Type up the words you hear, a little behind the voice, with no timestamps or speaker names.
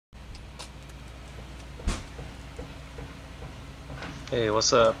Hey,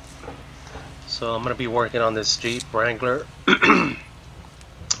 what's up? So I'm gonna be working on this Jeep Wrangler.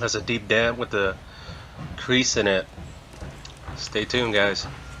 Has a deep dent with a crease in it. Stay tuned, guys.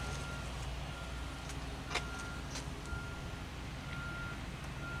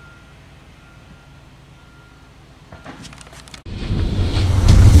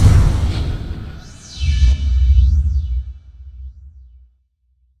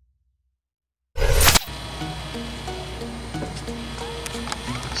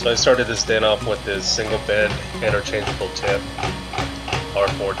 So I started this dent off with this single bed interchangeable tip,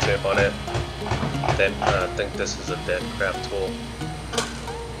 R4 tip on it. Then I think this is a dent craft tool.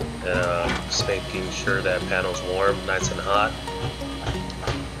 Just making sure that panel's warm, nice and hot.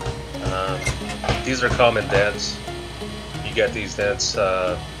 These are common dents. You get these dents,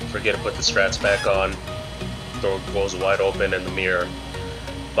 forget to put the struts back on, door goes wide open and the mirror,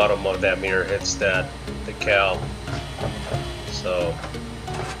 bottom of that mirror hits the cowl. So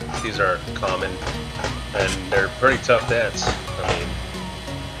these are common and they're pretty tough dents. I mean,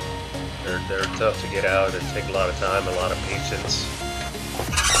 they're tough to get out. They take a lot of time, a lot of patience,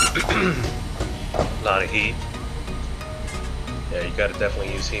 a lot of heat. Yeah, you gotta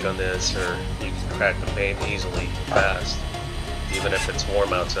definitely use heat on this or you can crack the paint easily, fast, even if it's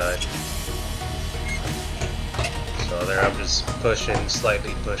warm outside. So there I'm just pushing,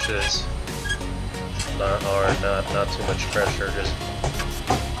 slightly pushes, not hard, not too much pressure, just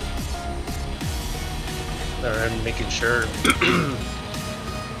and making sure,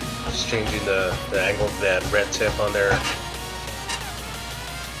 just changing the angle of that red tip on there.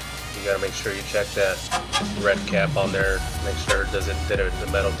 You gotta make sure you check that red cap on there, make sure the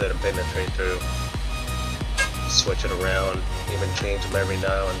metal didn't penetrate through. Switch it around, even change them every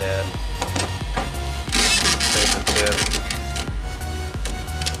now and then. Change the tip.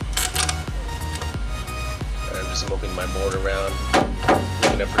 I'm just moving my board around,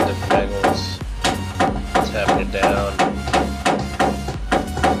 looking at for different angles. Tapping it down.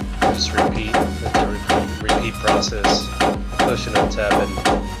 Just repeat. It's a repeat process. Pushing and tapping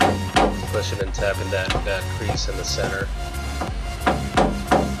that crease in the center.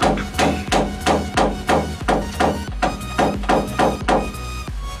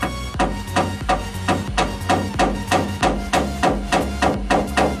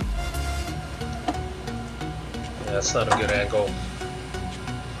 Yeah, that's not a good angle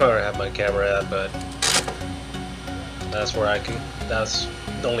where I have my camera at, but that's where that's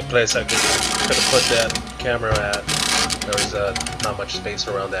the only place I could have put that camera at. There was not much space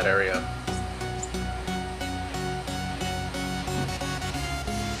around that area.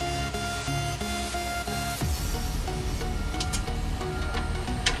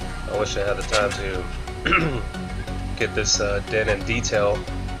 I wish I had the time to get this dent in detail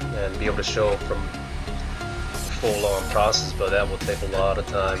and be able to show from full-on process, but that will take a lot of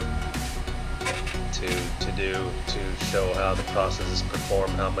time to show how the process is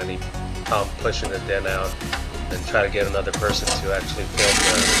performed, how I'm pushing the dent out, and try to get another person to actually film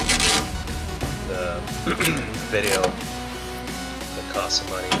the video. It costs some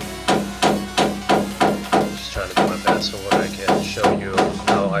money. Just trying to do my best so what I can show you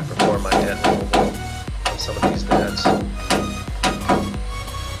how I perform my dent removal on some of these dents.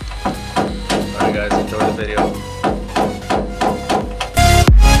 Alright guys, enjoy the video.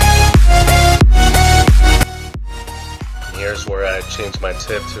 Here's where I changed my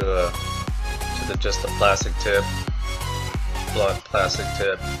tip to just a plastic tip, block plastic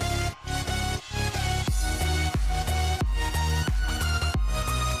tip.